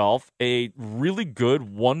yourself a really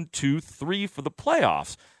good 1, 2, 3 for the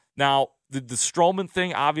playoffs. Now, did the Stroman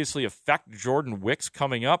thing obviously affect Jordan Wicks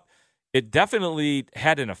coming up? It definitely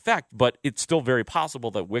had an effect, but it's still very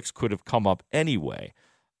possible that Wicks could have come up anyway.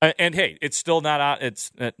 And hey, it's still not out.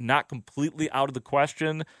 It's not completely out of the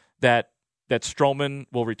question that Stroman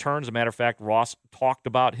will return. As a matter of fact, Ross talked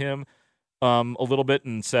about him a little bit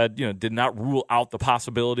and said, did not rule out the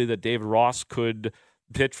possibility that David Ross could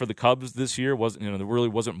pitch for the Cubs this year. There really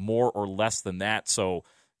wasn't more or less than that. So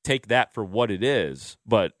take that for what it is,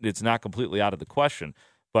 but it's not completely out of the question.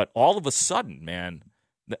 But all of a sudden, man.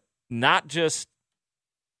 Not just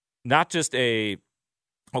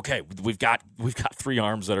we've got 3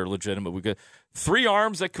 arms that are legitimate. We've got 3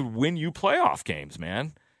 arms that could win you playoff games,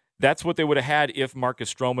 man. That's what they would have had if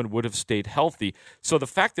Marcus Stroman would have stayed healthy. So the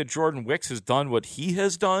fact that Jordan Wicks has done what he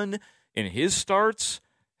has done in his starts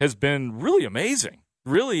has been really amazing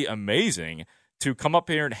to come up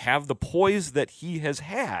here and have the poise that he has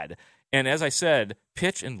had. And as I said,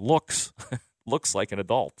 pitch and looks like an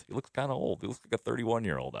adult. He looks kind of old. He looks like a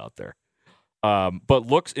 31-year-old out there. But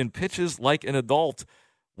looks and pitches like an adult.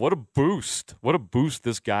 What a boost. What a boost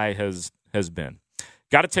this guy has been.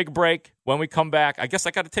 Got to take a break. When we come back, I guess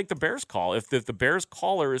I got to take the Bears call. If the Bears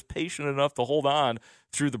caller is patient enough to hold on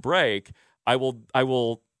through the break, I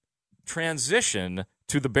will transition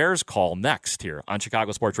to the Bears call next here on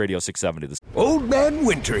Chicago Sports Radio 670. Old Man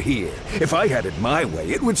Winter here. If I had it my way,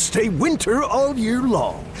 it would stay winter all year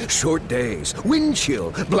long. Short days, wind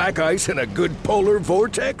chill, black ice, and a good polar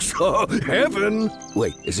vortex. Oh, heaven.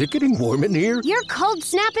 Wait, is it getting warm in here? Your cold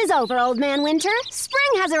snap is over, Old Man Winter.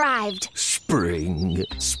 Spring has arrived. Spring.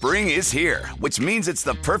 Spring is here, which means it's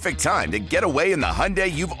the perfect time to get away in the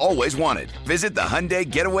Hyundai you've always wanted. Visit the Hyundai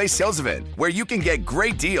Getaway Sales Event, where you can get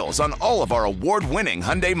great deals on all of our award-winning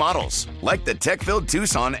Hyundai models, like the tech-filled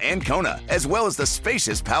Tucson and Kona, as well as the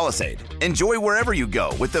spacious Palisade. Enjoy wherever you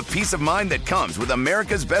go with the peace of mind that comes with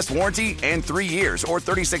America's best warranty and 3 years or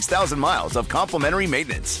 36,000 miles of complimentary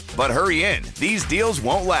maintenance. But hurry in, these deals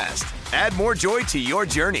won't last. Add more joy to your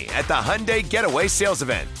journey at the Hyundai Getaway Sales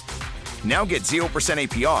Event. Now get 0%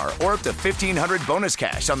 APR or up to $1,500 bonus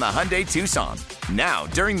cash on the Hyundai Tucson. Now,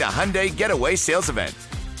 during the Hyundai Getaway Sales Event.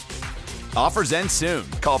 Offers end soon.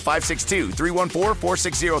 Call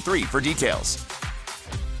 562-314-4603 for details.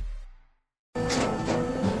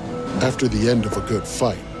 After the end of a good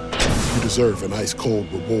fight, you deserve an ice-cold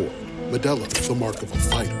reward. Modelo is the mark of a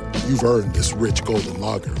fighter. You've earned this rich golden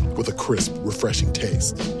lager with a crisp, refreshing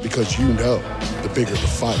taste. Because you know, the bigger the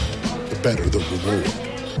fight, the better the reward.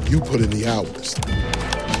 You put in the hours,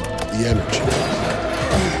 the energy,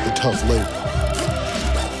 the tough labor.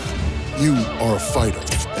 You are a fighter,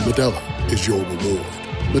 and Modelo is your reward.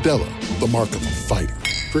 Modelo, the mark of a fighter.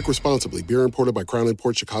 Drink responsibly. Beer imported by Crown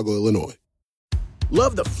Imports, Chicago, Illinois.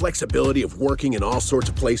 Love the flexibility of working in all sorts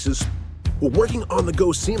of places? Well, working on the go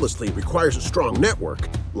seamlessly requires a strong network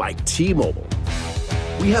like T-Mobile.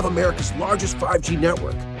 We have America's largest 5G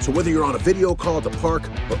network, so whether you're on a video call at the park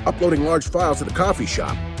or uploading large files at a coffee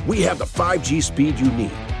shop, we have the 5G speed you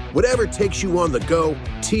need. Whatever takes you on the go,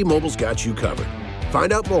 T-Mobile's got you covered.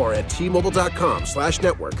 Find out more at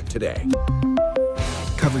T-Mobile.com/network today.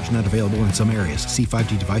 Coverage not available in some areas. See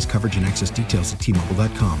 5G device coverage and access details at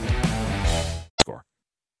T-Mobile.com.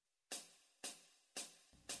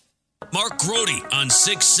 Mark Grote on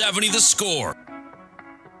 670 The Score.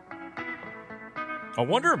 I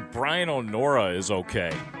wonder if Brian O'Nora is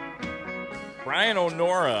okay. Brian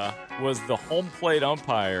O'Nora was the home plate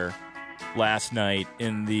umpire last night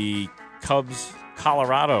in the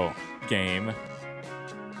Cubs-Colorado game.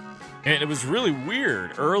 And it was really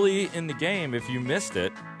weird. Early in the game, if you missed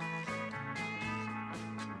it,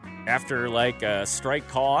 after like a strike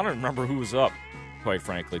call, I don't remember who was up, quite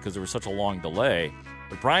frankly, because there was such a long delay.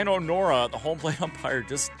 But Brian O'Nora, the home plate umpire,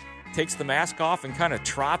 just takes the mask off and kind of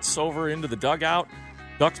trots over into the dugout,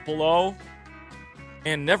 ducks below,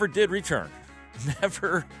 and never did return.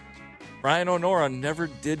 Brian O'Nora never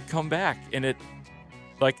did come back. And it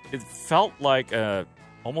felt like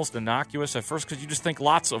almost innocuous at first because you just think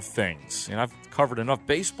lots of things. And I've covered enough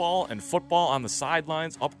baseball and football on the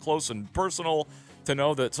sidelines, up close and personal, to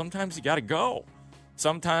know that sometimes you got to go.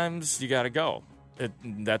 Sometimes you got to go.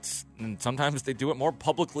 And sometimes they do it more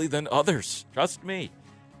publicly than others. Trust me.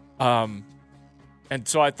 And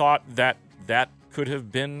so I thought that could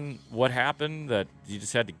have been what happened, that you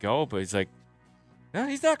just had to go. But he's like, no,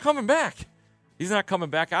 he's not coming back. He's not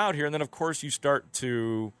coming back out here. And then, of course, you start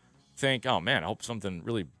to think, oh, man, I hope something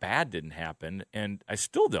really bad didn't happen. And I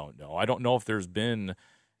still don't know. I don't know if there's been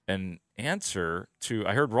an answer to –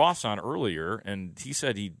 I heard Ross on earlier, and he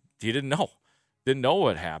said he didn't know. Didn't know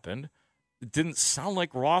what happened. It didn't sound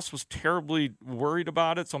like Ross was terribly worried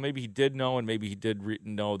about it, so maybe he did know, and maybe he did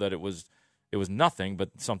know that it was nothing,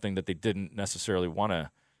 but something that they didn't necessarily want to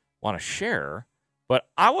share. But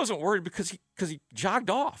I wasn't worried because he jogged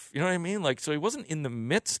off. You know what I mean? Like, so he wasn't in the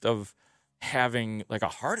midst of having like a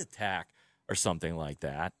heart attack or something like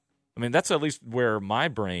that. I mean, that's at least where my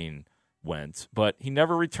brain went. But he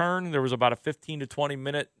never returned. There was about a 15 to 20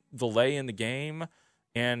 minute delay in the game.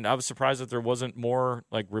 And I was surprised that there wasn't more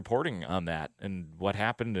like reporting on that and what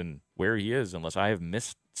happened and where he is, unless I have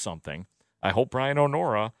missed something. I hope Brian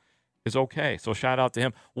O'Nora is okay. So shout out to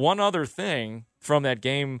him. One other thing from that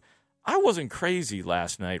game, I wasn't crazy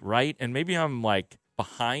last night, right? And maybe I'm like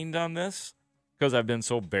behind on this because I've been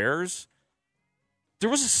so Bears. There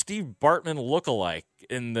was a Steve Bartman lookalike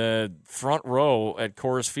in the front row at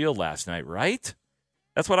Coors Field last night, right?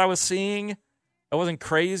 That's what I was seeing. I wasn't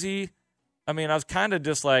crazy. I mean, I was kind of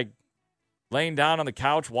just like, laying down on the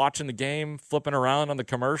couch, watching the game, flipping around on the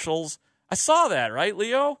commercials. I saw that, right,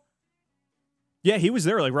 Leo? Yeah, he was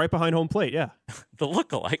there, like right behind home plate. Yeah, the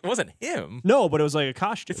lookalike. It wasn't him. No, but it was like a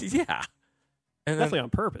costume. Yeah, and definitely on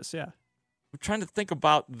purpose. Yeah, I'm trying to think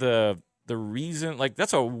about the reason. Like,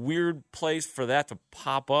 that's a weird place for that to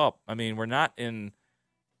pop up. I mean, we're not in.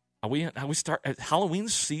 Halloween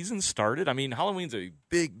season started? I mean, Halloween's a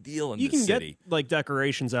big deal in the city. You can get, like,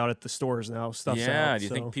 decorations out at the stores now. Stuff's out. Do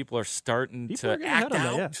you think people are starting to act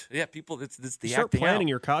out? Yeah, people, it's the you start acting planning out.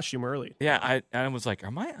 your costume early. Yeah, I was like,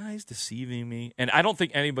 are my eyes deceiving me? And I don't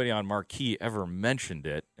think anybody on Marquee ever mentioned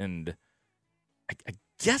it, and I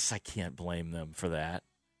guess I can't blame them for that.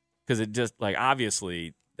 Because it just, like,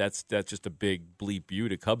 obviously, that's just a big bleep you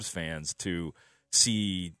to Cubs fans to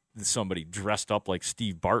see somebody dressed up like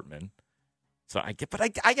Steve Bartman. So I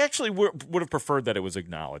actually would have preferred that it was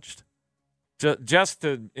acknowledged, just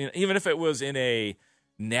to, even if it was in a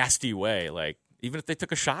nasty way, like even if they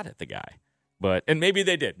took a shot at the guy. And maybe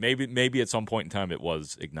they did. Maybe at some point in time it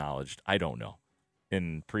was acknowledged. I don't know,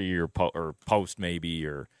 in pre or post maybe,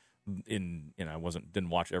 or in I didn't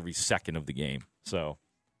watch every second of the game. So,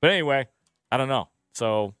 but anyway, I don't know.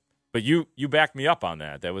 So. But you backed me up on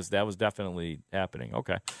that. That was definitely happening.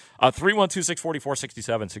 Okay.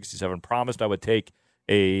 312-644-6767. Promised I would take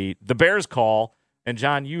the Bears call. And,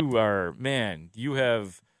 John, you have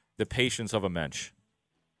the patience of a mensch.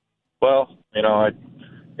 Well, I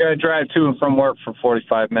drive to and from work for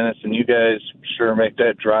 45 minutes, and you guys sure make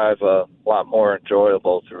that drive a lot more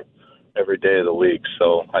enjoyable through every day of the week.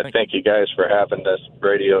 So I thank you guys for having this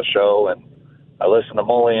radio show. And I listen to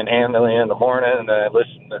Mully and Hanley in the morning, and I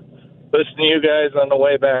listen to you guys on the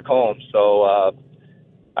way back home. So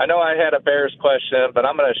I know I had a Bears question, but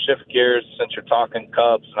I'm going to shift gears since you're talking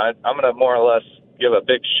Cubs, and I'm going to more or less give a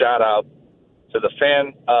big shout-out to the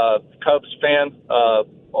Cubs fan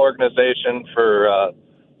organization for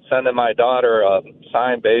sending my daughter a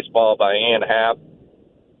signed baseball by Ian Happ,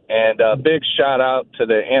 and a big shout-out to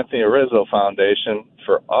the Anthony Rizzo Foundation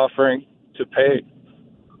for offering to pay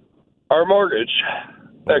our mortgage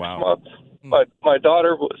next month. My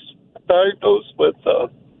daughter was diagnosed with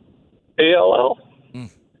ALL, and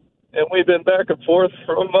we've been back and forth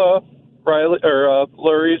from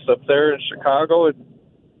Lurie's up there in Chicago, and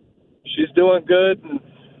she's doing good. And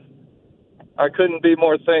I couldn't be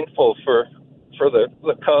more thankful for the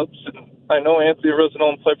Cubs. And I know Anthony Rizzo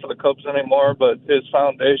don't play for the Cubs anymore, but his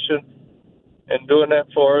foundation and doing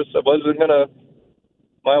that for us.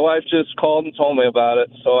 My wife just called and told me about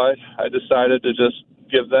it, so I decided to just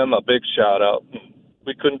give them a big shout out.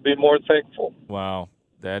 We couldn't be more thankful. Wow,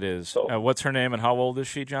 that is. What's her name and how old is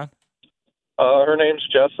she, John? Her name's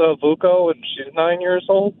Jessa Vuko, and she's 9 years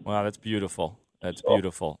old. Wow, that's beautiful. That's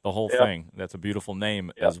beautiful. The whole thing. That's a beautiful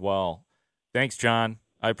name as well. Thanks, John.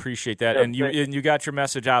 I appreciate that. And you got your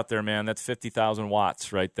message out there, man. That's 50,000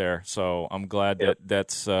 watts right there. So I'm glad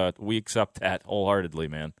that's we accept that wholeheartedly,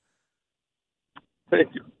 man.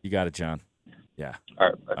 Thank you. You got it, John. Yeah.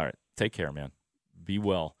 All right. Take care, man. Be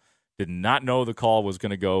well. Did not know the call was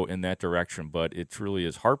going to go in that direction, but it truly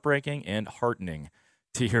is heartbreaking and heartening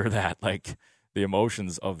to hear that, like the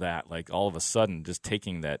emotions of that, like all of a sudden just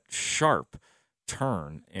taking that sharp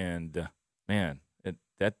turn. And man,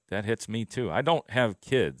 that hits me too. I don't have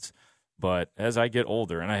kids, but as I get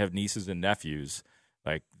older and I have nieces and nephews,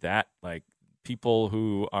 like that, like people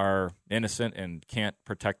who are innocent and can't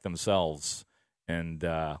protect themselves. And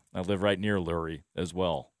I live right near Lurie as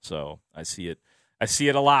well, so I see it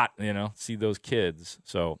a lot, see those kids.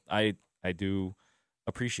 So I do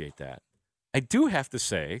appreciate that. I do have to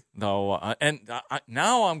say, though,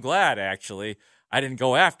 now I'm glad, actually, I didn't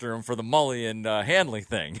go after him for the Mully and Hanley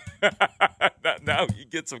thing. Now he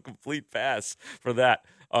gets a complete pass for that.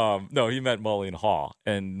 No, he meant Mully and Haw.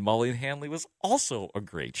 And Mully and Hanley was also a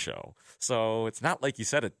great show. So it's not like he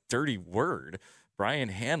said a dirty word. Brian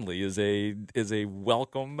Hanley is a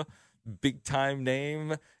welcome, big-time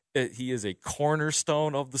name. He is a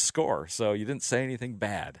cornerstone of the score, so you didn't say anything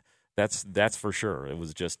bad. That's for sure. It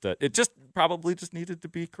was just it just probably just needed to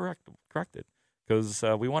be corrected because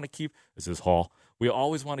we want to keep. This is Haw. We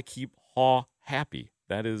always want to keep Haw happy.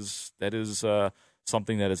 That is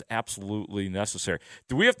something that is absolutely necessary.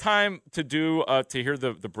 Do we have time to hear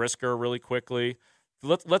the Brisker really quickly?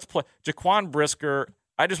 Let's play Jaquan Brisker.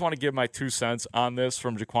 I just want to give my 2 cents on this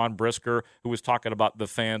from Jaquan Brisker, who was talking about the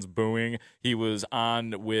fans booing. He was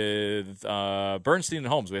on with Bernstein and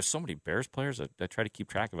Holmes. We have so many Bears players that I try to keep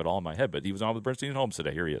track of it all in my head, but he was on with Bernstein and Holmes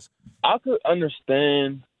today. Here he is. I could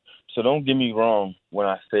understand, so don't get me wrong when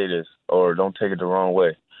I say this, or don't take it the wrong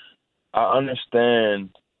way. I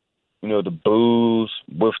understand, the boos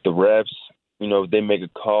with the refs if they make a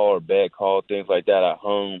call or bad call, things like that at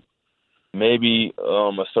home, maybe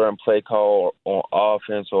a certain play call on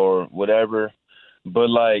offense or whatever. But,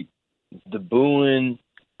 like, the booing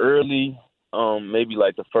early, maybe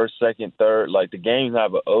like the first, second, third, like the game's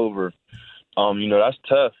not over. That's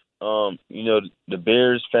tough. The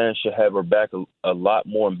Bears fans should have our back a lot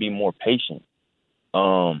more and be more patient.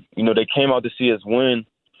 They came out to see us win,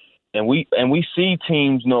 and we see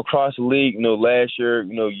teams, across the league, last year,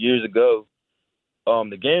 years ago,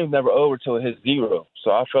 the game's never over till it hits 0.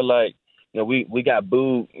 So I feel like, we got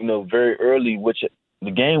booed, very early, which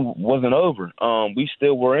the game wasn't over. We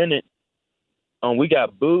still were in it. We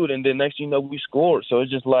got booed, and then next thing you know, we scored. So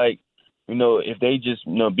it's just like, if they just,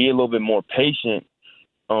 be a little bit more patient,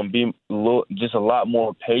 just a lot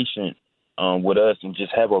more patient with us and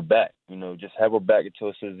just have our back, just have our back until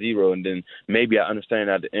it says 0. And then maybe I understand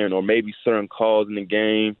at the end, or maybe certain calls in the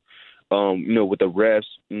game, with the refs,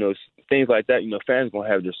 things like that, fans going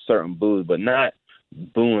to have just certain boos, but not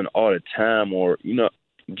booing all the time or,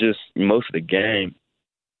 just most of the game.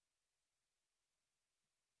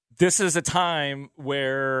 This is a time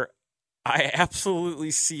where I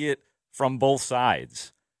absolutely see it from both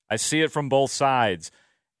sides. I see it from both sides.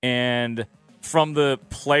 And from the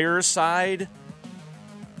player's side,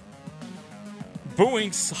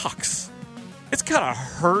 booing sucks. It's going to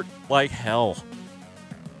hurt like hell.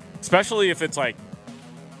 Especially if it's like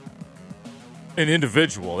an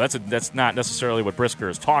individual. That's not necessarily what Brisker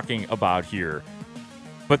is talking about here.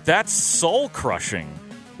 But that's soul-crushing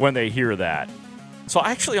when they hear that. So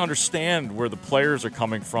I actually understand where the players are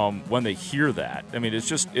coming from when they hear that. I mean, it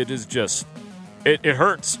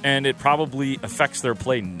hurts, and it probably affects their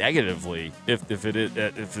play negatively if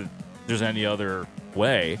there's any other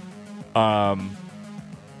way. But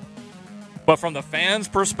from the fans'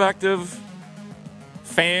 perspective,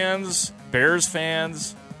 Bears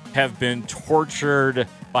fans, have been tortured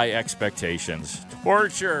by expectations.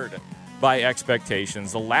 The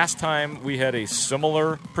last time we had a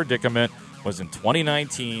similar predicament was in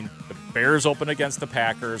 2019. The Bears opened against the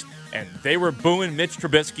Packers, and they were booing Mitch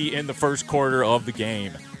Trubisky in the first quarter of the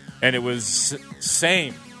game. And it was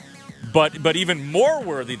same, but even more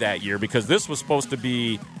worthy that year because this was supposed to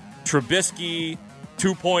be Trubisky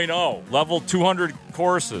 2.0, level 200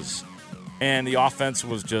 courses. And the offense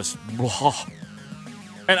was just...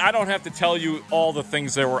 And I don't have to tell you all the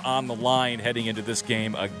things that were on the line heading into this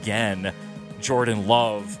game again. Jordan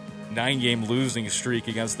Love, 9-game losing streak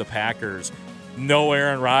against the Packers. No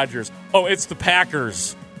Aaron Rodgers. Oh, it's the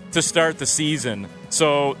Packers to start the season.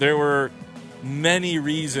 So there were many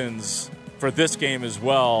reasons for this game as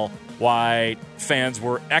well why fans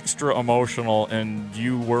were extra emotional and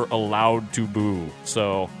you were allowed to boo.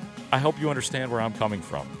 So I hope you understand where I'm coming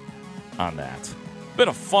from on that. Been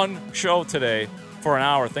a fun show today for an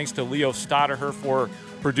hour. Thanks to Leo Stotterher for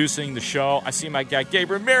producing the show. I see my guy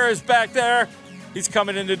Gabe Ramirez back there. He's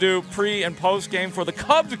coming in to do pre- and post-game for the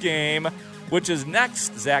Cubs game, which is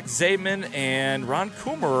next. Zach Zaidman and Ron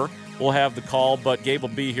Coomer will have the call, but Gabe will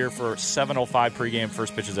be here for 7:05 pregame.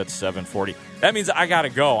 First pitch is at 7:40. That means I got to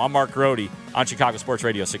go. I'm Mark Grote on Chicago Sports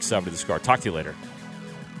Radio 670 The Score. Talk to you later.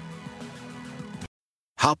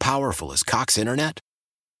 How powerful is Cox Internet?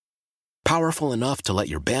 Powerful enough to let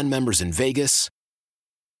your band members in Vegas,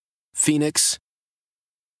 Phoenix,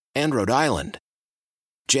 and Rhode Island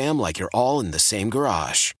jam like you're all in the same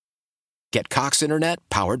garage. Get Cox Internet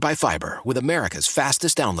powered by fiber with America's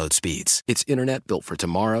fastest download speeds. It's internet built for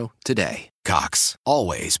tomorrow, today. Cox,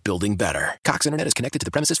 always building better. Cox Internet is connected to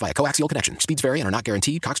the premises via coaxial connection. Speeds vary and are not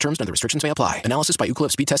guaranteed. Cox terms and other restrictions may apply. Analysis by Ookla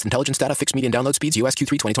of Speed Test Intelligence Data. Fixed median download speeds. US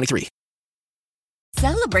Q3 2023.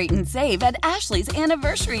 Celebrate and save at Ashley's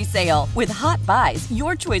Anniversary Sale. With Hot Buys,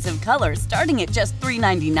 your choice of colors starting at just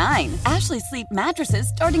 $3.99. Ashley Sleep mattresses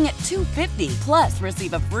starting at $2.50. Plus,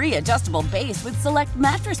 receive a free adjustable base with select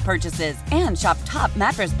mattress purchases. And shop top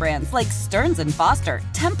mattress brands like Stearns & Foster,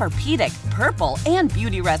 Tempur-Pedic, Purple, and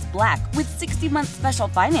Beautyrest Black with 60-month special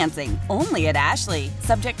financing. Only at Ashley.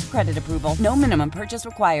 Subject to credit approval. No minimum purchase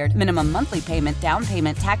required. Minimum monthly payment, down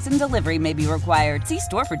payment, tax, and delivery may be required. See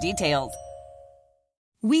store for details.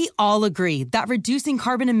 We all agree that reducing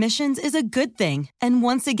carbon emissions is a good thing. And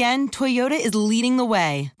once again, Toyota is leading the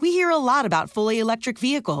way. We hear a lot about fully electric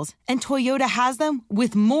vehicles, and Toyota has them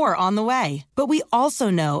with more on the way. But we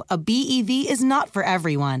also know a BEV is not for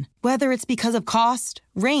everyone. Whether it's because of cost,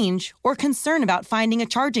 range, or concern about finding a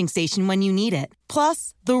charging station when you need it.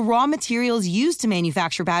 Plus, the raw materials used to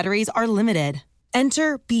manufacture batteries are limited.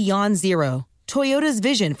 Enter Beyond Zero, Toyota's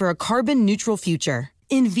vision for a carbon-neutral future.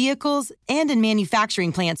 In vehicles and in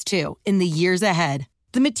manufacturing plants, too, in the years ahead.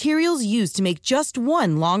 The materials used to make just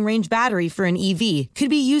one long-range battery for an EV could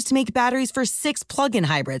be used to make batteries for 6 plug-in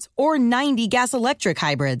hybrids or 90 gas-electric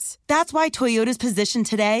hybrids. That's why Toyota's position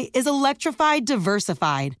today is electrified,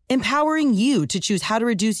 diversified, empowering you to choose how to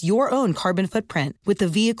reduce your own carbon footprint with the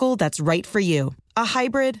vehicle that's right for you. A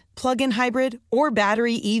hybrid, plug-in hybrid, or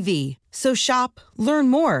battery EV. So shop, learn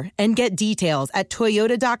more, and get details at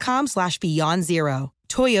toyota.com/beyond zero.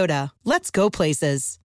 Toyota, let's go places.